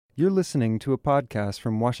You're listening to a podcast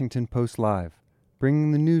from Washington Post Live,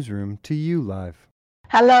 bringing the newsroom to you live.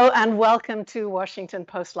 Hello and welcome to Washington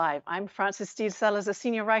Post Live. I'm Frances Stead Sellers, a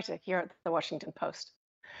senior writer here at the Washington Post.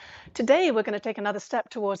 Today, we're going to take another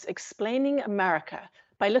step towards explaining America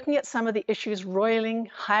by looking at some of the issues roiling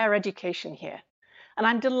higher education here. And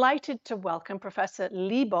I'm delighted to welcome Professor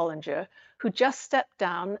Lee Bollinger, who just stepped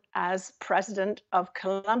down as president of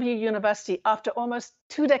Columbia University after almost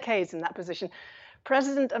 2 decades in that position.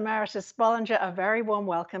 President Emeritus Bollinger, a very warm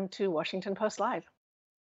welcome to Washington Post Live.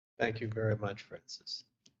 Thank you very much, Frances.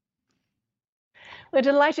 We're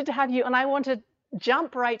delighted to have you, and I want to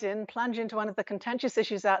jump right in, plunge into one of the contentious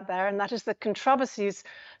issues out there, and that is the controversies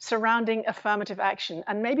surrounding affirmative action.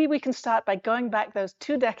 And maybe we can start by going back those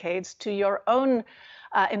 2 decades to your own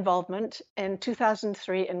involvement in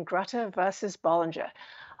 2003 in Grutta versus Bollinger.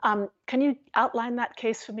 Can you outline that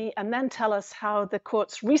case for me, and then tell us how the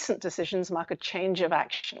court's recent decisions mark a change of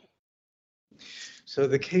action? So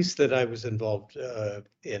the case that I was involved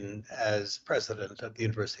in as president of the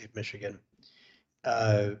University of Michigan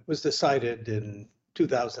was decided in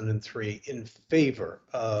 2003 in favor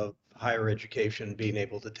of higher education being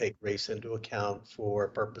able to take race into account for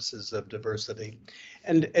purposes of diversity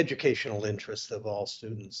and educational interests of all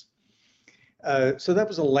students. So that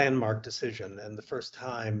was a landmark decision, and the first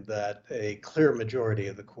time that a clear majority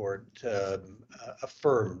of the court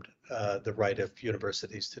affirmed the right of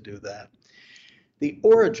universities to do that. The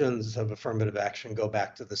origins of affirmative action go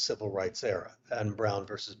back to the civil rights era and Brown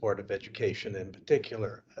versus Board of Education in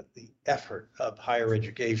particular. The effort of higher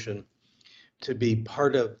education to be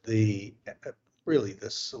part of the really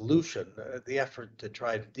the solution, the effort to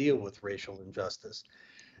try to deal with racial injustice.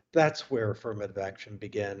 That's where affirmative action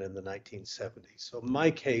began in the 1970s. So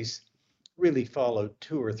my case really followed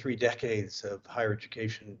 2 or 3 decades of higher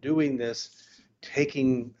education doing this,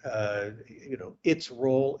 taking its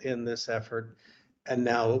role in this effort. And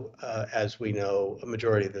now, as we know, a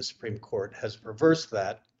majority of the Supreme Court has reversed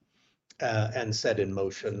that and set in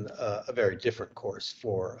motion a very different course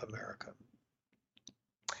for America.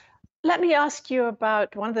 Let me ask you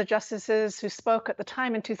about one of the justices who spoke at the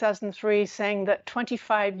time in 2003, saying that in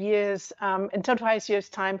 25 years'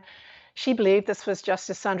 time, she believed, this was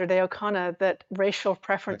Justice Sandra Day O'Connor, that racial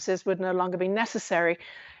preferences would no longer be necessary.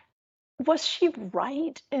 Was she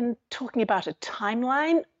right in talking about a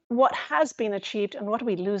timeline? What has been achieved and what are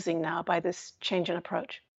we losing now by this change in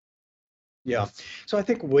approach? Yeah, so I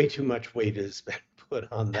think way too much weight has been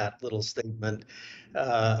put on that little statement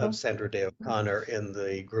of Sandra Day O'Connor in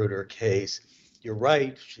the Grutter case. You're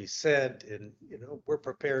right, she said, we're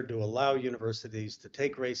prepared to allow universities to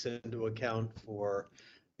take race into account for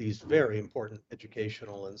these very important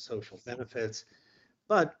educational and social benefits.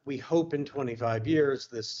 But we hope in 25 years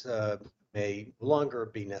this may no longer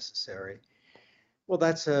be necessary. Well,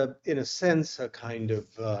 that's in a sense, a kind of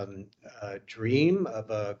dream of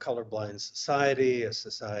a colorblind society, a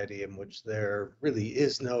society in which there really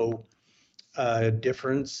is no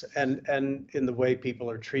difference, and in the way people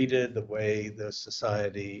are treated, the way the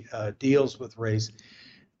society deals with race.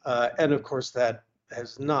 And of course, that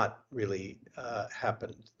has not really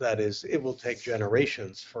happened. That is, it will take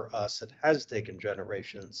generations for us, it has taken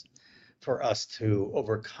generations for us to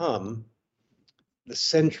overcome the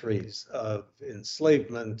centuries of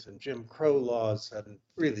enslavement and Jim Crow laws and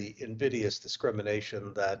really invidious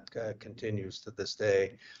discrimination that continues to this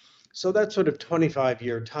day. So that sort of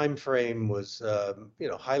 25-year time frame was,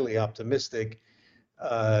 highly optimistic.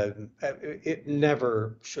 It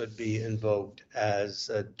never should be invoked as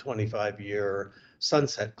a 25-year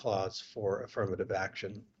sunset clause for affirmative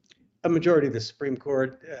action. A majority of the Supreme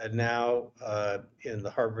Court now in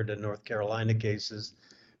the Harvard and North Carolina cases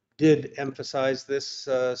did emphasize this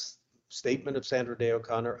statement of Sandra Day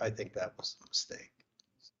O'Connor. I think that was a mistake.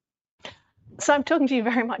 So I'm talking to you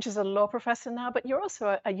very much as a law professor now, but you're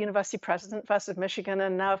also a university president, first of Michigan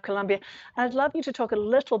and now of Columbia. And I'd love you to talk a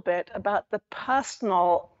little bit about the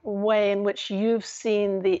personal way in which you've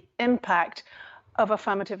seen the impact of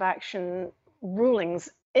affirmative action rulings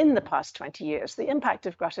in the past 20 years, the impact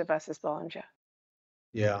of Grutta versus Bollinger.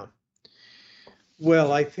 Yeah.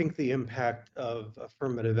 Well, I think the impact of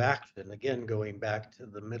affirmative action, again, going back to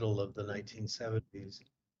the middle of the 1970s,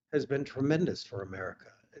 has been tremendous for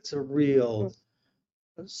America. It's a real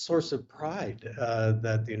source of pride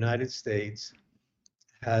that the United States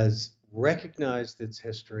has recognized its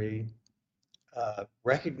history,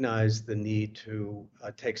 recognized the need to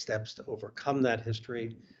take steps to overcome that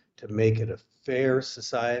history, to make it a fair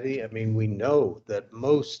society. I mean, we know that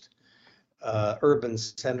most urban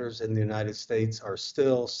centers in the United States are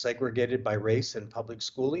still segregated by race in public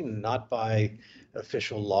schooling, not by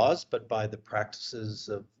official laws, but by the practices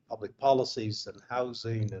of public policies and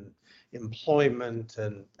housing and employment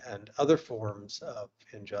and other forms of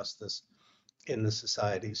injustice in the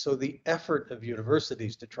society. So the effort of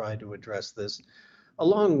universities to try to address this,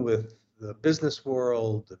 along with the business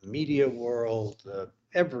world, the media world,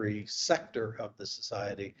 every sector of the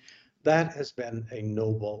society, that has been a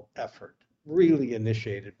noble effort, really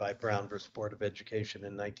initiated by Brown versus Board of Education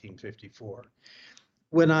in 1954.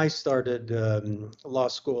 When I started law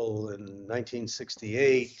school in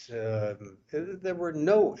 1968, there were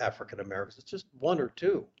no African Americans, just one or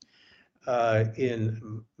two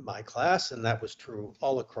in my class, and that was true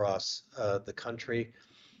all across the country.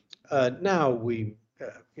 Now we,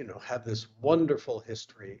 have this wonderful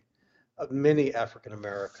history of many African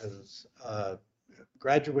Americans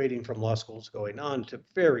graduating from law schools, going on to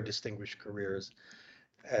very distinguished careers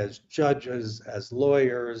as judges, as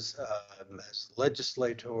lawyers, as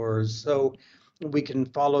legislators. So we can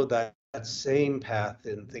follow that same path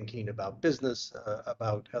in thinking about business,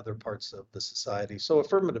 about other parts of the society. So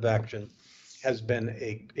affirmative action has been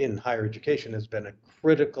in higher education has been a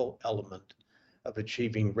critical element of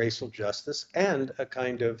achieving racial justice and a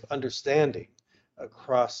kind of understanding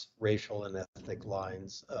across racial and ethnic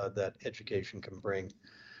lines that education can bring.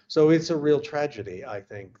 So it's a real tragedy, I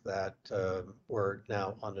think, that we're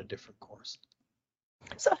now on a different course.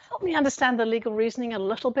 So help me understand the legal reasoning a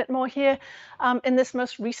little bit more here. In this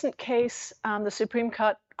most recent case, the Supreme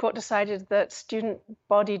Court decided that student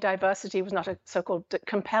body diversity was not a so-called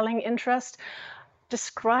compelling interest.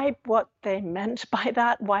 Describe what they meant by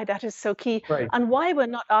that, why that is so key, Right. and why we're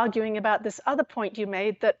not arguing about this other point you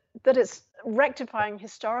made, that it's rectifying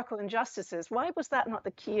historical injustices. Why was that not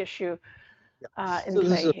the key issue in So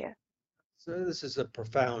play here? So this is a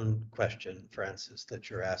profound question, Frances, that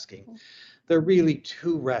you're asking. There are really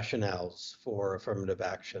two rationales for affirmative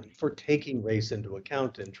action, for taking race into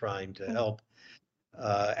account and trying to help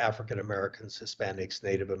African Americans, Hispanics,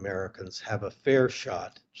 Native Americans have a fair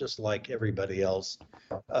shot, just like everybody else,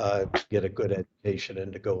 to get a good education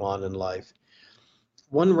and to go on in life.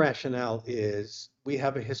 One rationale is we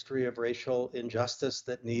have a history of racial injustice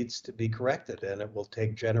that needs to be corrected, and it will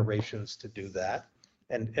take generations to do that.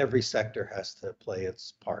 And every sector has to play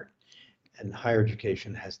its part. And higher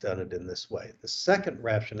education has done it in this way. The second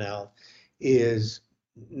rationale is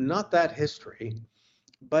not that history,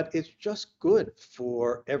 but it's just good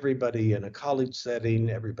for everybody in a college setting,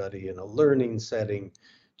 everybody in a learning setting,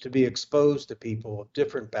 to be exposed to people of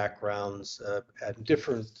different backgrounds and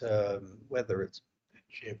different, whether it's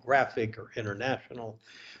geographic or international,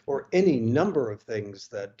 or any number of things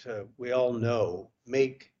that we all know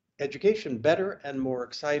make education better and more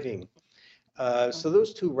exciting. So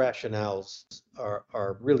those two rationales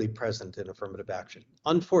are really present in affirmative action.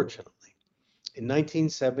 Unfortunately, in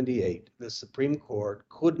 1978, the Supreme Court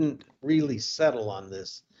couldn't really settle on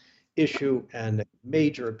this issue, and a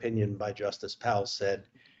major opinion by Justice Powell said,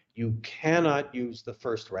 you cannot use the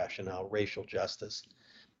first rationale, racial justice,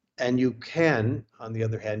 and you can, on the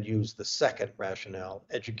other hand, use the second rationale,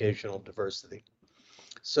 educational diversity.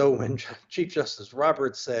 So when Chief Justice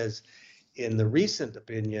Roberts says in the recent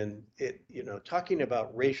opinion, talking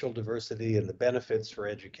about racial diversity and the benefits for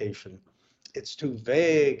education, it's too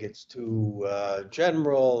vague, it's too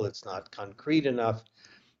general, it's not concrete enough.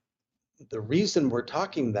 The reason we're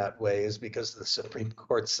talking that way is because the Supreme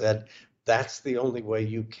Court said that's the only way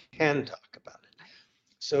you can talk about it.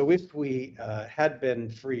 So if we had been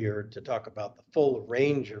freer to talk about the full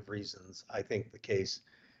range of reasons, I think the case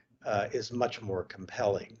is much more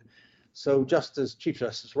compelling. So Chief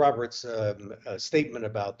Justice Roberts' statement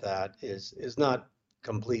about that is not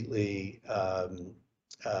completely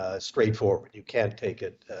straightforward. You can't take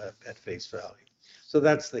it at face value. So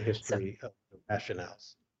that's the history of the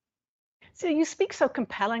rationales. So you speak so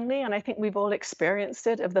compellingly, and I think we've all experienced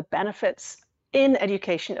it, of the benefits in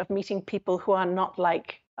education of meeting people who are not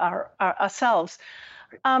like ourselves.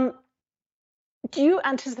 Do you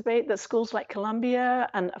anticipate that schools like Columbia,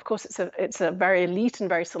 and of course it's a very elite and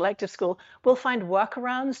very selective school, will find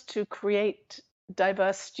workarounds to create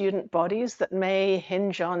diverse student bodies that may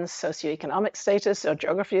hinge on socioeconomic status or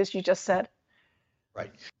geography, as you just said?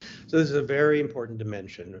 Right. So this is a very important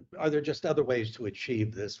dimension. Are there just other ways to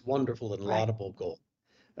achieve this wonderful and laudable goal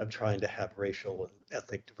of trying to have racial and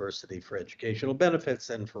ethnic diversity for educational benefits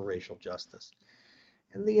and for racial justice?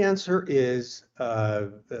 And the answer is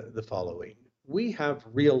the following. We have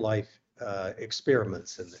real life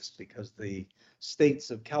experiments in this because the states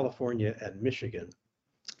of California and Michigan,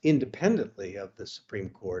 independently of the Supreme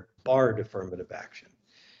Court, barred affirmative action.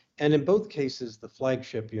 And in both cases, the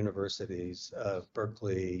flagship universities of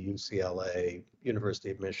Berkeley, UCLA,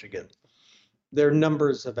 University of Michigan, their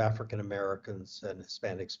numbers of African Americans and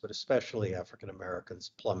Hispanics, but especially African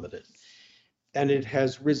Americans, plummeted. And it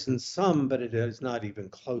has risen some, but it is not even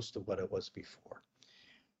close to what it was before.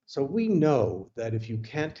 So we know that if you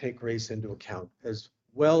can't take race into account, as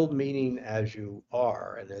well-meaning as you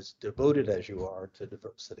are and as devoted as you are to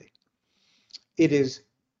diversity, it is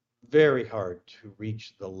very hard to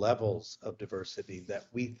reach the levels of diversity that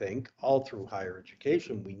we think all through higher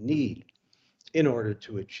education we need in order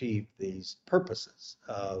to achieve these purposes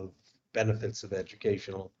of benefits of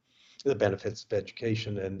educational, the benefits of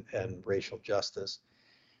education and racial justice.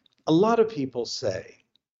 A lot of people say,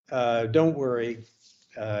 don't worry,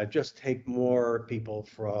 just take more people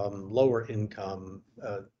from lower income,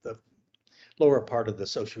 the lower part of the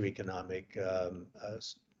socioeconomic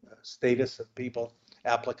status of people,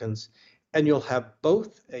 applicants, and you'll have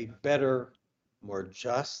both a better, more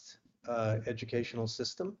just educational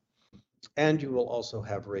system, and you will also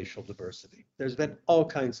have racial diversity. There's been all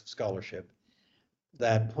kinds of scholarship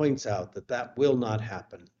that points out that that will not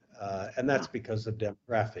happen. And that's because of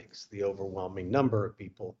demographics. The overwhelming number of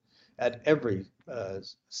people at every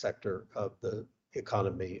sector of the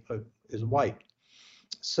economy is white.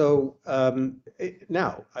 So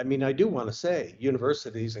now, I mean, I do want to say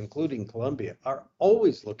universities, including Columbia, are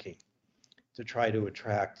always looking to try to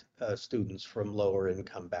attract students from lower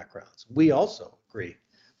income backgrounds. We also agree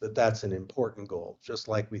that that's an important goal, just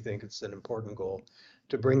like we think it's an important goal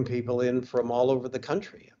to bring people in from all over the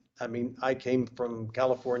country. I mean, I came from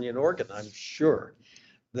California and Oregon. I'm sure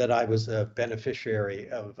that I was a beneficiary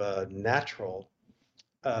of a natural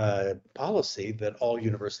policy that all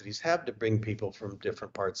universities have to bring people from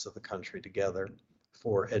different parts of the country together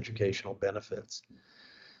for educational benefits.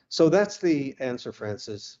 So that's the answer,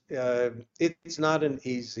 Frances. It's not an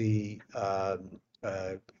easy,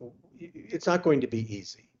 it's not going to be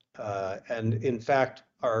easy. And in fact,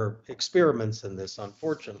 our experiments in this,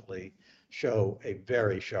 unfortunately, show a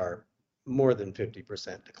very sharp, more than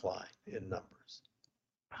 50% decline in numbers.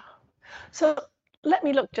 So let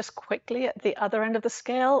me look just quickly at the other end of the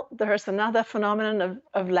scale. There's another phenomenon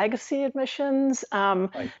of legacy admissions.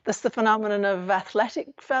 Right. There's the phenomenon of athletic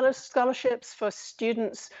fellow scholarships for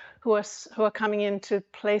students who are coming into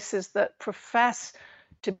places that profess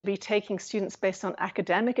to be taking students based on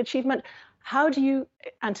academic achievement. How do you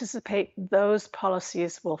anticipate those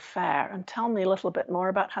policies will fare? And tell me a little bit more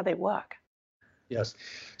about how they work. Yes.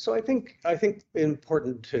 So I think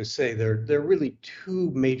important to say there are really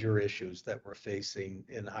two major issues that we're facing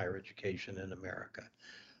in higher education in America.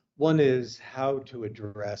 One is how to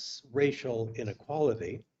address racial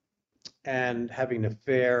inequality and having a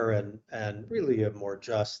fair and really a more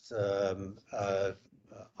just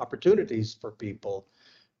opportunities for people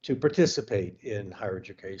to participate in higher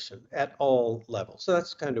education at all levels. So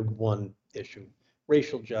that's kind of one issue,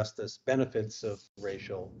 racial justice, benefits of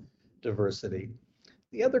racial diversity.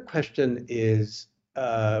 The other question is,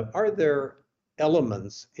 are there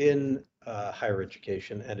elements in higher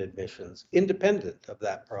education and admissions independent of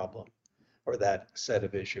that problem or that set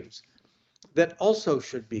of issues that also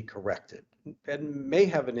should be corrected and may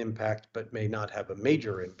have an impact but may not have a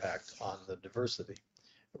major impact on the diversity,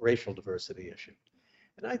 racial diversity issue?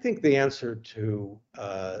 And I think the answer to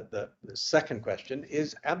the second question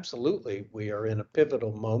is absolutely. We are in a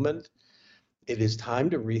pivotal moment. It is time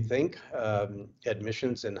to rethink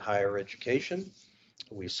admissions in higher education.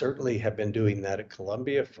 We certainly have been doing that at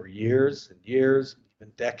Columbia for years and years,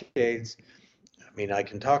 even decades. I mean, I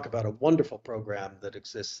can talk about a wonderful program that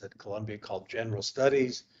exists at Columbia called General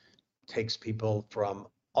Studies. It takes people from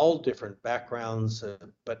all different backgrounds,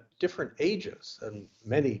 but different ages, and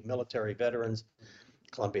many military veterans.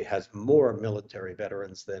 Columbia has more military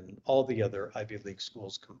veterans than all the other Ivy League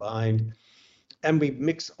schools combined. And we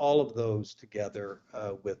mix all of those together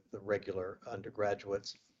with the regular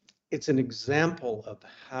undergraduates. It's an example of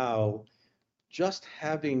how just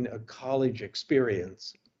having a college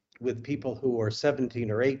experience with people who are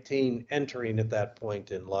 17 or 18 entering at that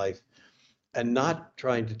point in life and not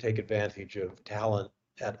trying to take advantage of talent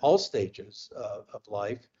at all stages of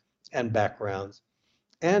life and backgrounds,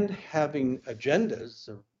 and having agendas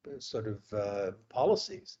or sort of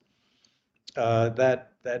policies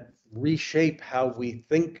that reshape how we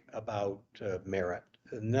think about merit.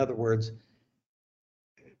 In other words,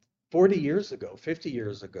 40 years ago, 50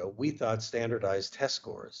 years ago, we thought standardized test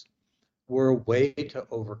scores were a way to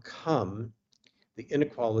overcome the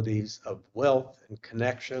inequalities of wealth and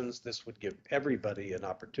connections. This would give everybody an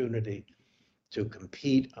opportunity to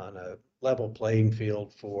compete on a level playing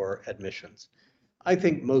field for admissions. I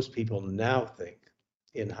think most people now think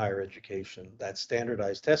in higher education that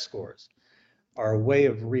standardized test scores are a way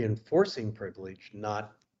of reinforcing privilege,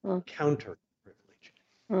 not countering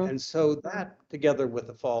And so that, together with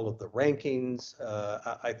the fall of the rankings,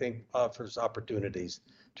 I think offers opportunities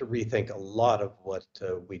to rethink a lot of what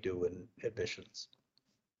we do in admissions.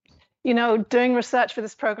 You know, doing research for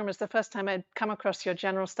this program is the first time I'd come across your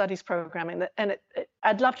general studies program, and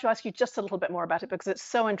I'd love to ask you just a little bit more about it because it's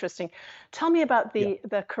so interesting. Tell me about Yeah.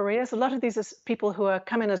 the careers. A lot of these are people who are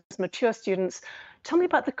coming as mature students. Tell me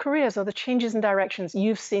about the careers or the changes in directions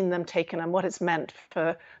you've seen them taken and what it's meant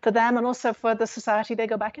for them and also for the society they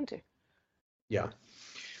go back into. Yeah.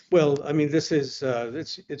 Well, I mean, this is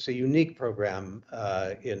it's a unique program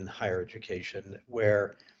in higher education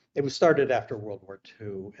where it was started after World War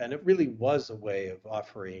II, and it really was a way of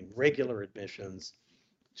offering regular admissions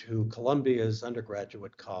to Columbia's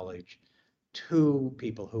undergraduate college to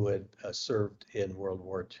people who had served in World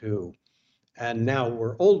War II and now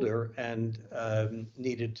were older and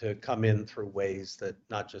needed to come in through ways that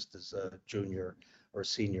not just as a junior or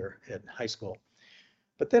senior in high school.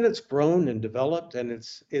 But then it's grown and developed, and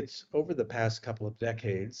it's over the past couple of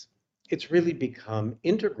decades, it's really become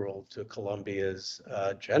integral to Columbia's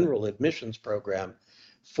general admissions program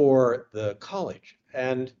for the college.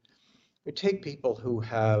 And we take people who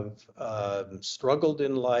have struggled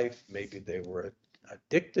in life, maybe they were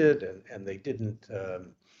addicted and they didn't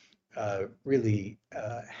really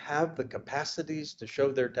have the capacities to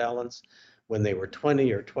show their talents when they were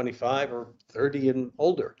 20 or 25 or 30 and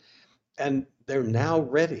older. And they're now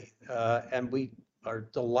ready. And we are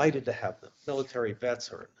delighted to have them. Military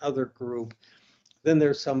vets are another group. Then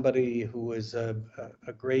there's somebody who is a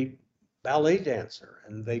great ballet dancer,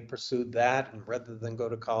 and they pursued that. And rather than go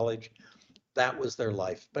to college, that was their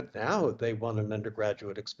life. But now they want an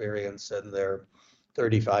undergraduate experience, and they're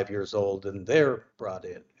 35 years old, and they're brought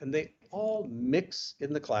in. And they all mix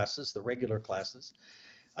in the classes, the regular classes.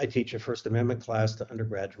 I teach a First Amendment class to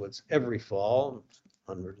undergraduates every fall,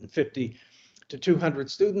 150 to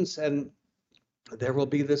 200 students, and there will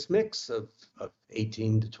be this mix of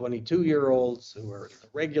 18 to 22-year-olds who are in the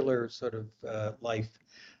regular sort of life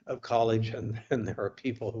of college, and there are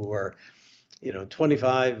people who are,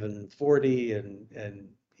 25 and 40 and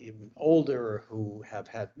even older who have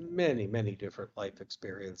had many, many different life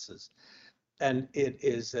experiences. And it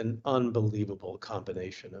is an unbelievable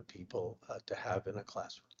combination of people to have in a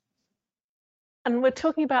classroom. And we're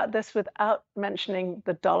talking about this without mentioning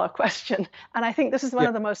the dollar question. And I think this is one Yeah,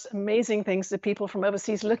 of the most amazing things to people from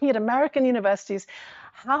overseas looking at American universities.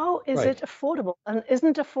 How is right. it affordable? And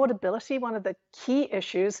isn't affordability one of the key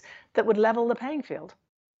issues that would level the paying field?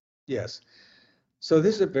 Yes. So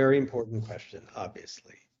this is a very important question,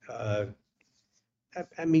 obviously.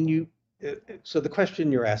 I mean, so the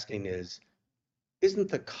question you're asking is, isn't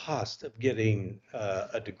the cost of getting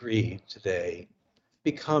a degree today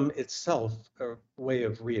become itself a way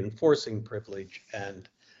of reinforcing privilege and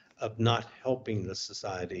of not helping the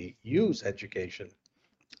society use education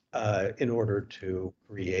in order to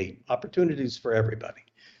create opportunities for everybody?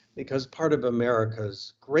 Because part of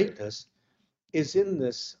America's greatness is in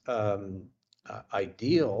this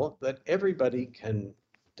ideal that everybody can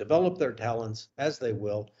develop their talents as they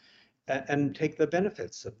will and take the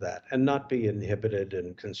benefits of that and not be inhibited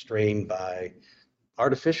and constrained by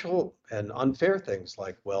artificial and unfair things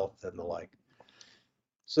like wealth and the like.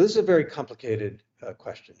 So this is a very complicated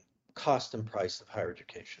question, cost and price of higher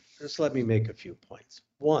education. Just let me make a few points.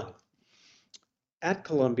 One, at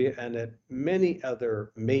Columbia and at many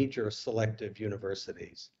other major selective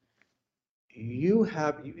universities,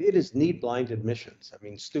 it is need-blind admissions. I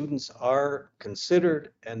mean, students are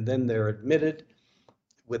considered and then they're admitted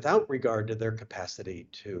without regard to their capacity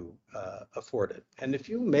to afford it. And if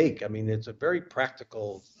you make, I mean, it's a very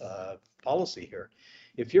practical policy here.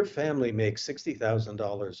 If your family makes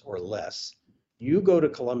 $60,000 or less, you go to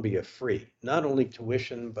Columbia free, not only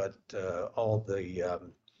tuition, but all the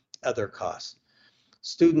other costs.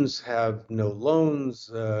 Students have no loans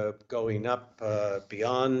going up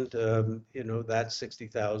beyond, that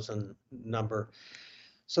 60,000 number.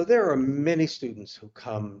 So there are many students who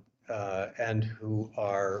come and who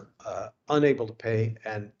are unable to pay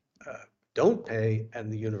and don't pay,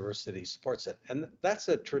 and the university supports it. And that's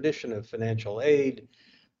a tradition of financial aid.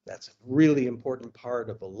 That's a really important part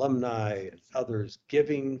of alumni and others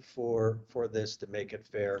giving for this to make it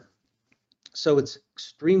fair. So it's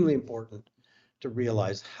extremely important to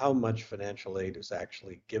realize how much financial aid is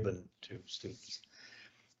actually given to students.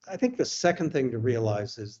 I think the second thing to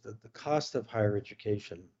realize is that the cost of higher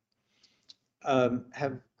education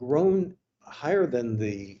have grown higher than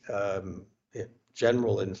the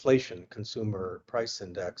general inflation consumer price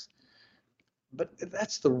index. But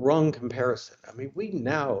that's the wrong comparison. I mean, we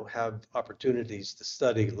now have opportunities to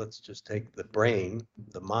study, let's just take the brain,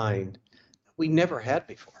 the mind. we never had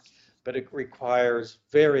before. But it requires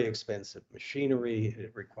very expensive machinery.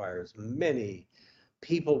 It requires many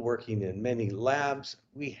people working in many labs.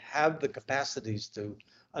 We have the capacities to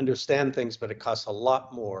understand things, but it costs a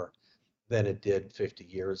lot more than it did 50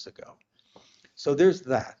 years ago. So there's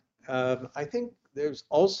that. I think there's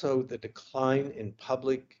also the decline in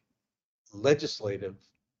public, legislative,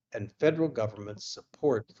 and federal government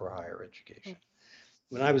support for higher education.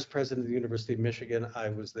 When I was president of the University of Michigan, I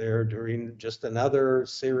was there during just another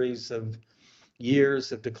series of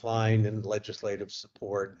years of decline in legislative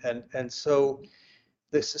support. And so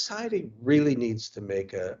the society really needs to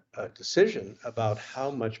make a decision about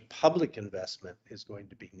how much public investment is going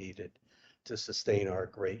to be needed to sustain our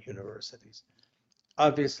great universities.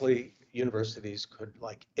 Obviously, universities could,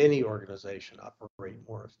 like any organization, operate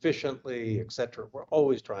more efficiently, et cetera. We're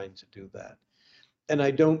always trying to do that. And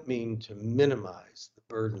I don't mean to minimize the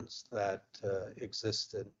burdens that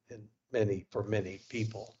exist for many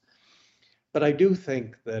people. But I do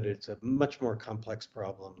think that it's a much more complex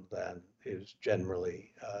problem than is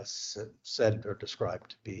generally said or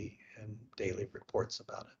described to be in daily reports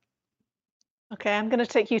about it. Okay, I'm going to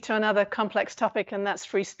take you to another complex topic, and that's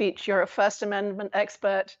free speech. You're a First Amendment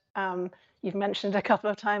expert. You've mentioned a couple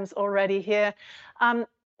of times already here.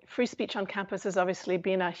 Free speech on campus has obviously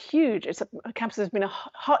been campus has been a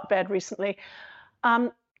hotbed recently.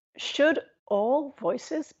 Should all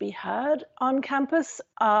voices be heard on campus?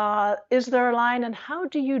 Is there a line, and how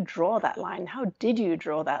do you draw that line? How did you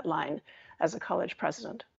draw that line as a college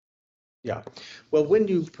president? Yeah, well, when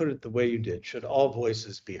you put it the way you did, should all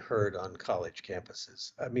voices be heard on college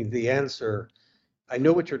campuses? I mean, the answer, I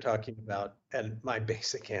know what you're talking about, and my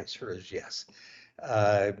basic answer is yes.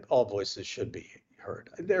 All voices should be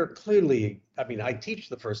heard. They're clearly, I mean, I teach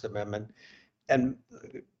the First Amendment, and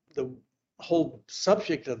the whole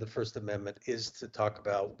subject of the First Amendment is to talk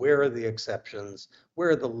about where are the exceptions,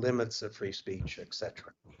 where are the limits of free speech, et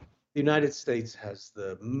cetera. The United States has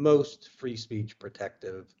the most free speech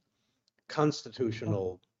protective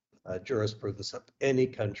constitutional jurisprudence of any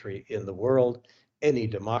country in the world, any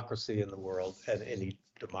democracy in the world, and any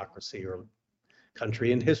democracy or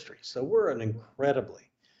country in history. So we're an incredibly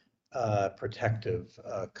protective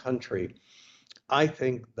country. I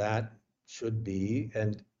think that should be,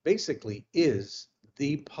 and basically is,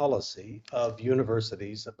 the policy of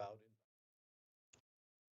universities about.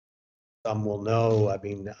 Some will know, I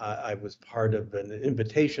mean, I was part of an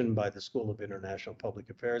invitation by the School of International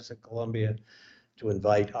Public Affairs at Columbia to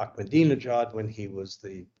invite Ahmadinejad when he was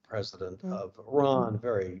the president of Iran,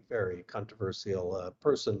 very, very controversial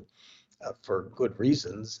person for good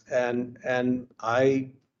reasons. And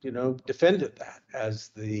I, defended that as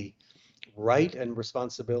the right and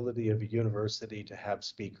responsibility of a university to have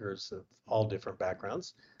speakers of all different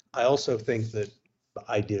backgrounds. I also think that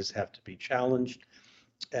ideas have to be challenged,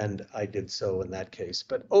 and I did so in that case.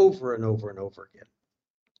 But over and over and over again,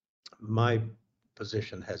 my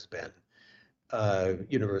position has been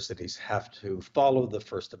universities have to follow the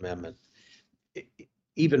First Amendment,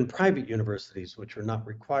 even private universities, which are not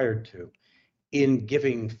required to, in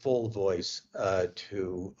giving full voice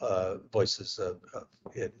to voices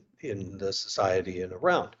in the society and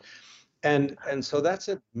around. And so that's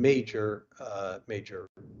a major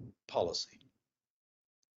policy.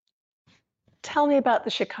 Tell me about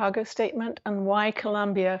the Chicago Statement and why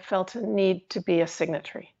Columbia felt a need to be a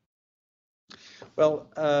signatory.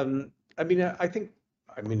 Well, I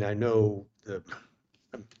know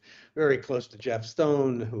I'm very close to Jeff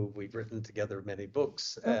Stone, who we've written together many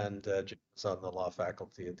books, and Jeff is on the law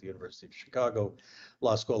faculty at the University of Chicago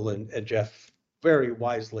Law School, and Jeff very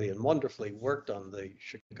wisely and wonderfully worked on the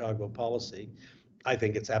Chicago policy. I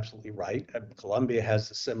think it's absolutely right. Columbia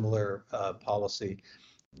has a similar policy.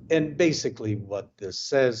 And basically what this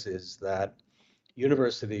says is that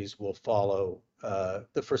universities will follow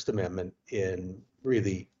the First Amendment in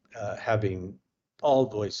really having all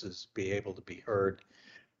voices be able to be heard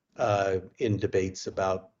in debates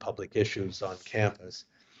about public issues on campus.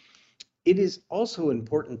 It is also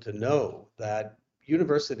important to know that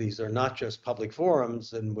universities are not just public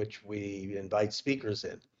forums in which we invite speakers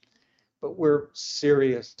in, but we're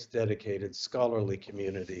serious, dedicated, scholarly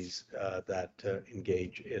communities that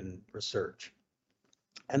engage in research.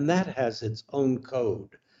 And that has its own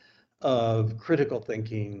code of critical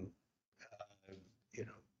thinking,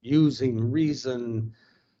 using reason,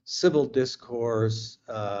 civil discourse,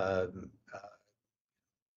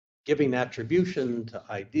 giving attribution to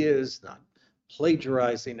ideas, not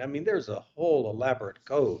plagiarizing. I mean, there's a whole elaborate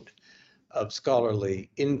code of scholarly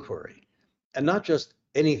inquiry, and not just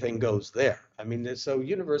anything goes there. I mean, so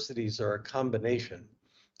universities are a combination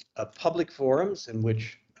of public forums in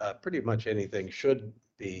which pretty much anything should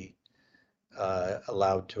be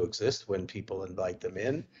allowed to exist when people invite them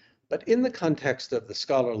in. But in the context of the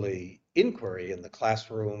scholarly inquiry in the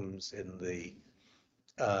classrooms, in the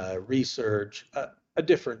research, a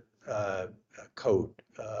different code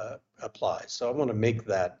applies. So I want to make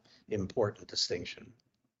that important distinction.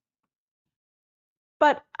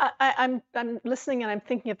 But I'm listening and I'm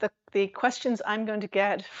thinking of the questions I'm going to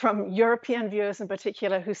get from European viewers in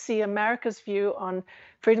particular who see America's view on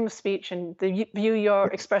freedom of speech and the view you're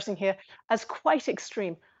expressing here as quite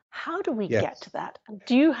extreme. How do we get to that?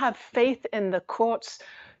 Do you have faith in the courts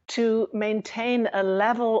to maintain a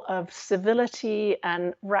level of civility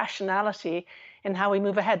and rationality in how we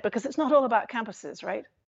move ahead? Because it's not all about campuses, right?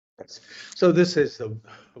 So this is a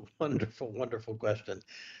wonderful, wonderful question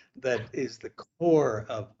that is the core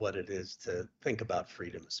of what it is to think about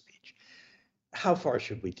freedom of speech. How far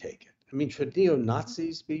should we take it? I mean, should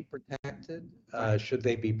neo-Nazis be protected? Should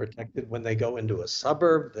they be protected when they go into a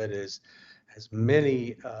suburb that has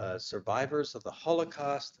many survivors of the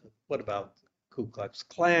Holocaust? What about Ku Klux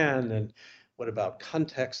Klan? And what about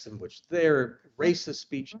contexts in which their racist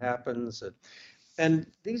speech happens? And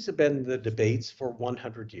these have been the debates for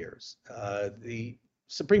 100 years. The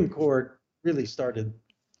Supreme Court really started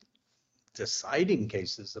deciding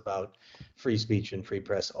cases about free speech and free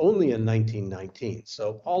press only in 1919.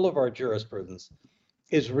 So all of our jurisprudence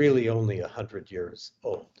is really only 100 years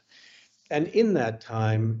old. And in that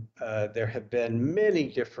time, there have been many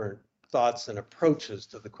different thoughts and approaches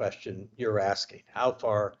to the question you're asking. How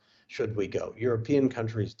far should we go? European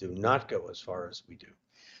countries do not go as far as we do.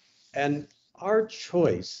 And our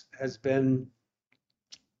choice has been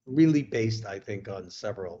really based, I think, on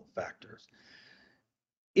several factors.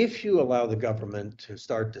 If you allow the government to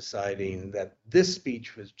start deciding that this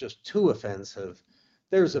speech was just too offensive,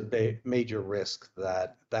 there's a major risk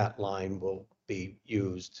that that line will be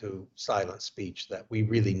used to silence speech that we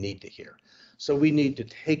really need to hear. So we need to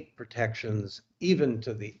take protections even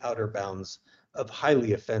to the outer bounds of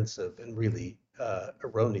highly offensive and really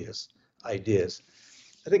erroneous ideas.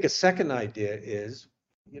 I think a second idea is,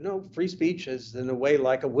 free speech is in a way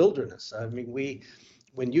like a wilderness. I mean,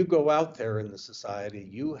 when you go out there in the society,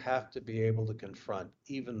 you have to be able to confront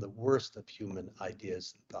even the worst of human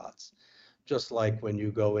ideas and thoughts. Just like when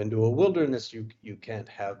you go into a wilderness, you can't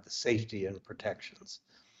have the safety and protections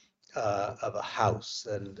of a house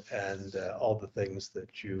and all the things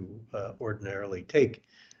that you ordinarily take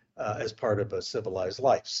as part of a civilized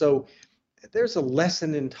life. So there's a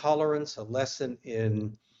lesson in tolerance, a lesson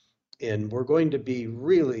in we're going to be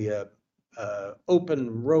really a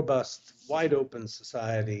open, robust, wide open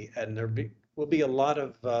society, and there will be a lot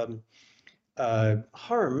of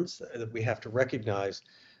harms that we have to recognize,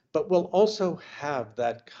 but we'll also have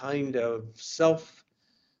that kind of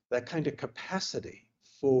capacity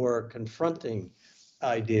for confronting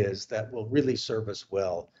ideas that will really serve us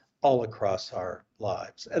well all across our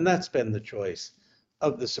lives. And that's been the choice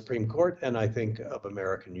of the Supreme Court, and I think of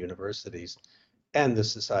American universities and the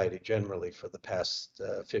society generally for the past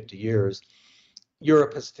 50 years.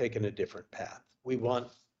 Europe has taken a different path. We want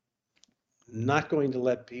not going to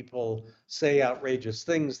let people say outrageous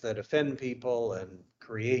things that offend people and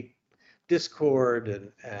create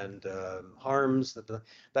discord and harms.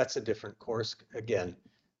 That's a different course. Again,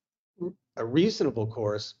 a reasonable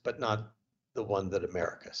course, but not the one that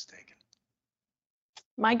America has taken.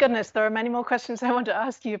 My goodness, there are many more questions I want to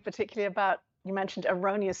ask you, particularly about, you mentioned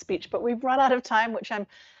erroneous speech, but we've run out of time,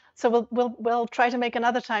 so we'll try to make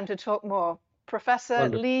another time to talk more. Professor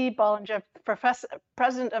Wonderful. Lee Bollinger,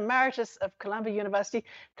 President Emeritus of Columbia University,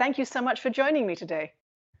 thank you so much for joining me today.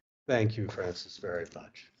 Thank you, Frances, very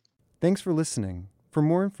much. Thanks for listening. For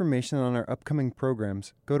more information on our upcoming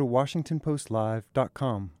programs, go to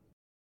WashingtonPostLive.com.